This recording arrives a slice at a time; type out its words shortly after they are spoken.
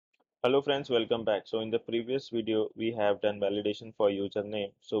Hello friends, welcome back. So in the previous video, we have done validation for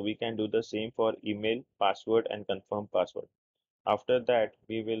username. So we can do the same for email, password and confirm password. After that,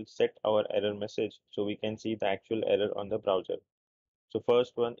 we will set our error message so we can see the actual error on the browser. So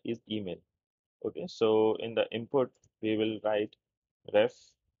first one is email. Okay, so in the input, we will write ref,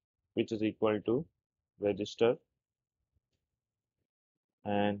 which is equal to register.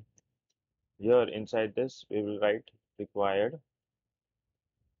 And here inside this, we will write required,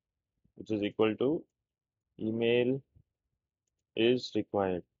 which is equal to email is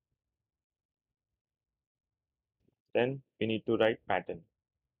required. Then we need to write pattern,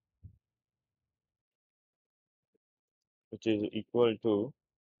 which is equal to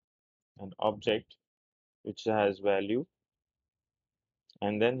an object which has value,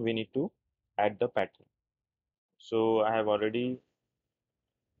 and then we need to add the pattern. So I already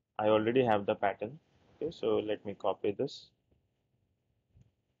have the pattern. Okay, so let me copy this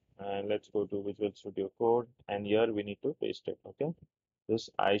and let's go to Visual Studio Code, and here we need to paste it. Okay, this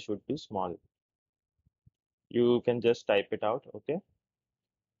I should be small. You can just type it out. Okay,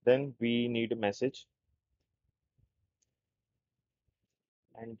 then we need a message.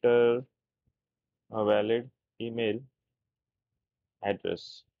 Enter a valid email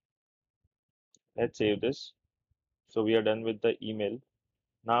address. Let's save this. So we are done with the email.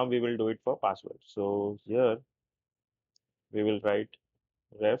 Now we will do it for password. So here we will write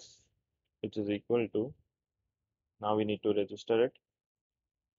ref, which is equal to, now we need to register it.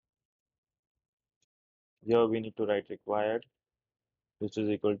 Here we need to write required, which is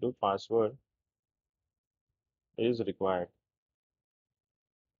equal to password is required.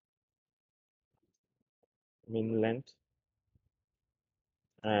 Min length,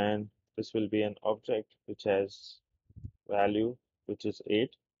 and this will be an object which has value which is 8,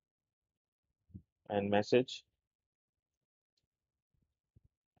 and message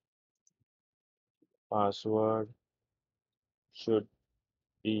password should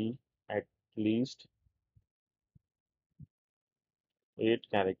be at least 8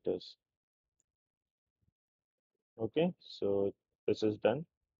 characters. Okay, so this is done.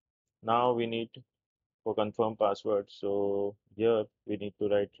 Now we need for confirm password. So here we need to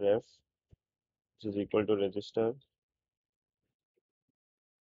write ref, which is equal to register,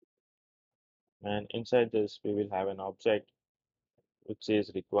 and inside this we will have an object which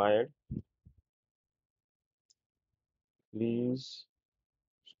says required. Please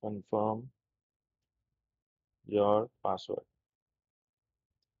confirm your password.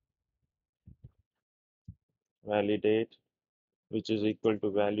 Validate, which is equal to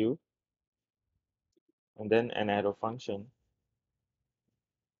value, and then an arrow function.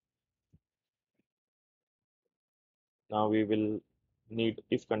 Now we will need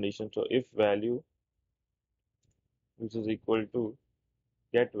if condition. So if value, which is equal to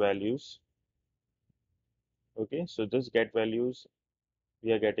get values. Okay, so this get values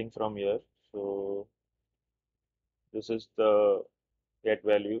we are getting from here. So this is the get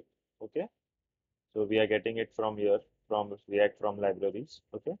value. Okay, so we are getting it from here, from React from libraries.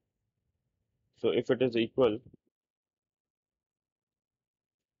 Okay, so if it is equal,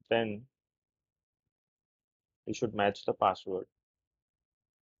 then we should match the password,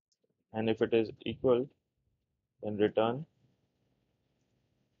 and if it is equal, then return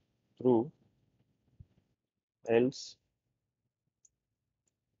true, else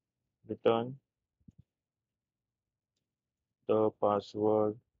return the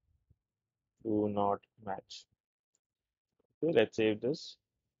password do not match. Okay, let's save this.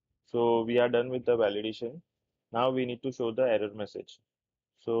 So we are done with the validation. Now we need to show the error message.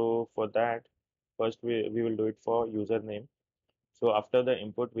 So for that, first we will do it for username. So after the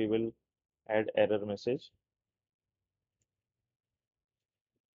input, we will add error message.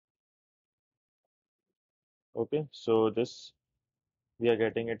 Okay, so this we are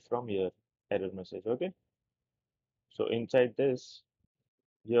getting it from here, error message. Okay, so inside this,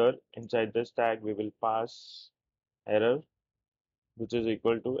 here inside this tag, we will pass error, which is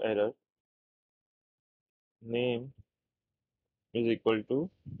equal to error name is equal to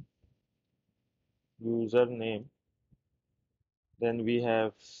username. Then we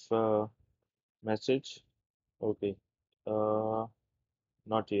have message. Okay, uh,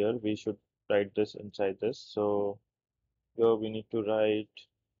 not here. We should write this inside this. So here we need to write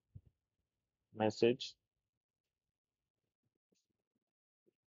message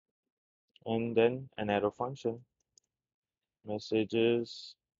and then an arrow function,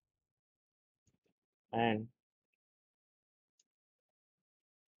 messages and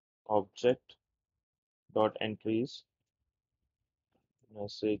object dot entries,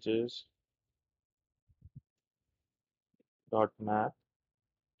 messages dot map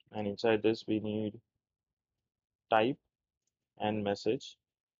and inside this we need type and message.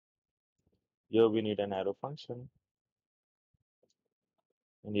 Here we need an arrow function,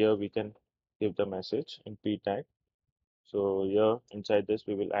 and here we can give the message in p tag. So here inside this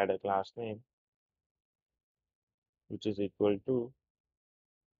we will add a class name which is equal to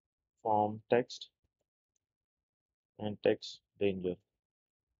form text and text danger,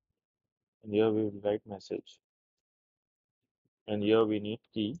 and here we will write message, and here we need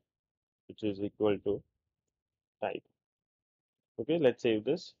key which is equal to type. Okay, let's save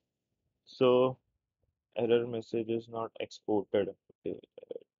this. So error message is not exported. Okay,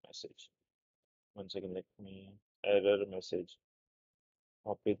 error message. One second, let me error message.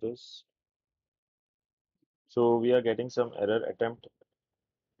 Copy this. So we are getting some error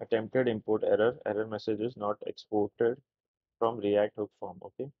attempted import error. Error message is not exported from React hook form.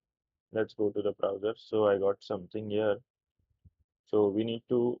 Okay, let's go to the browser. So I got something here. So we need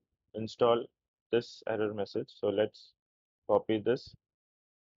to install this error message. So let's copy this,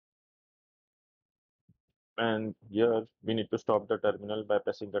 and here we need to stop the terminal by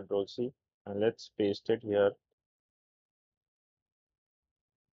pressing Ctrl C, and let's paste it here.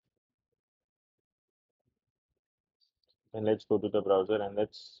 And let's go to the browser and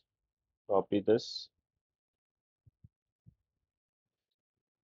let's copy this,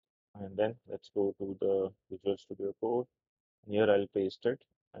 and then let's go to the Visual Studio Code. Here I'll paste it,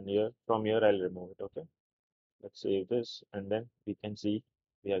 and here from here I'll remove it. Okay, let's save this, and then we can see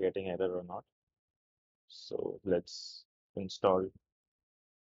we are getting error or not. So install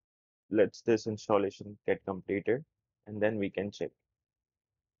let's this installation get completed, and then we can check.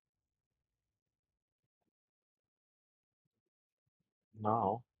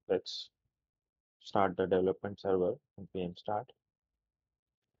 Now let's start the development server and npm start.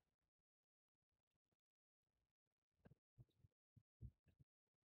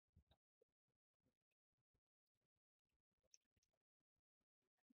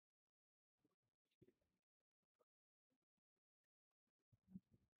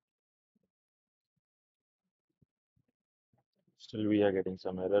 Still we are getting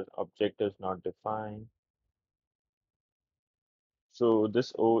some error. Object is not defined. So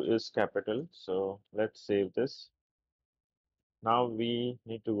this O is capital. So let's save this. Now we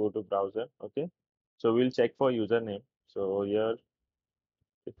need to go to browser. Okay, so we'll check for username. So here,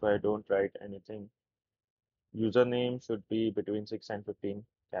 if I don't write anything, username should be between 6 and 15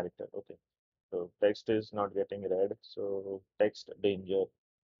 character. Okay, so text is not getting read. So text danger.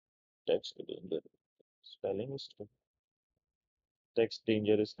 Spelling is text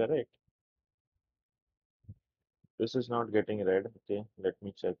danger is correct. This is not getting read. Okay, let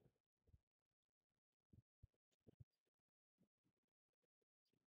me check.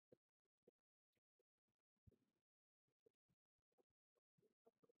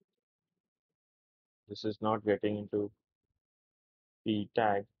 This is not getting into p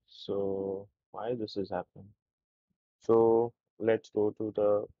tag. So why this is happening? So let's go to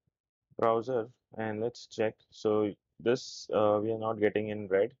the browser and let's check. So this we are not getting in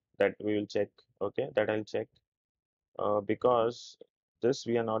red. That we will check. Okay, that I'll check because this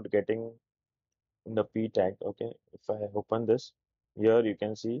we are not getting in the p tag. Okay, if I open this here, you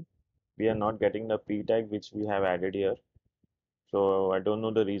can see we are not getting the p tag which we have added here. So I don't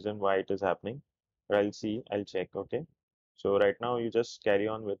know the reason why it is happening, but I'll check. Okay, so right now you just carry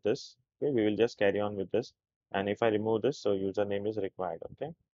on with this. Okay, we will just carry on with this, and if I remove this, so username is required.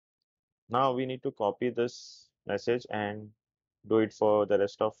 Okay, now we need to copy this message and do it for the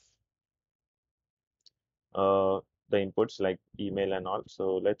rest of uh, the inputs like email and all.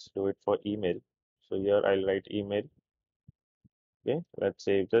 So let's do it for email. So here I'll write email. Okay, let's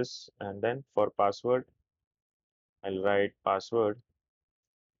save this, and then for password I'll write password.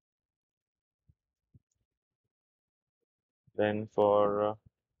 Then for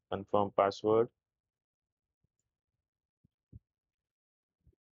confirm password,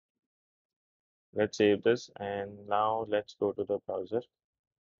 let's save this, and now let's go to the browser.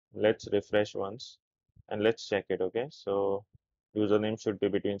 Let's refresh once and let's check it. Okay, so username should be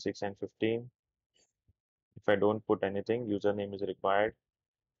between 6 and 15. If I don't put anything, username is required.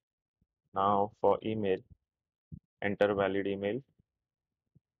 Now for email, enter valid email.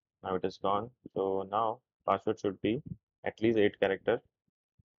 Now it is gone. So now password should be at least 8 character.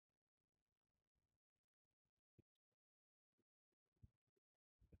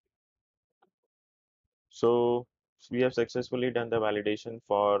 So we have successfully done the validation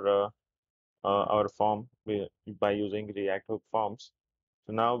for our form by using React Hook forms.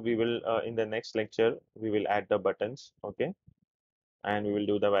 So now we will in the next lecture we will add the buttons. Okay, and we will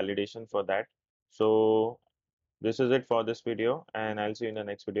do the validation for that. So This is it for this video, and I'll see you in the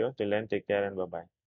next video. Till then, take care and bye bye.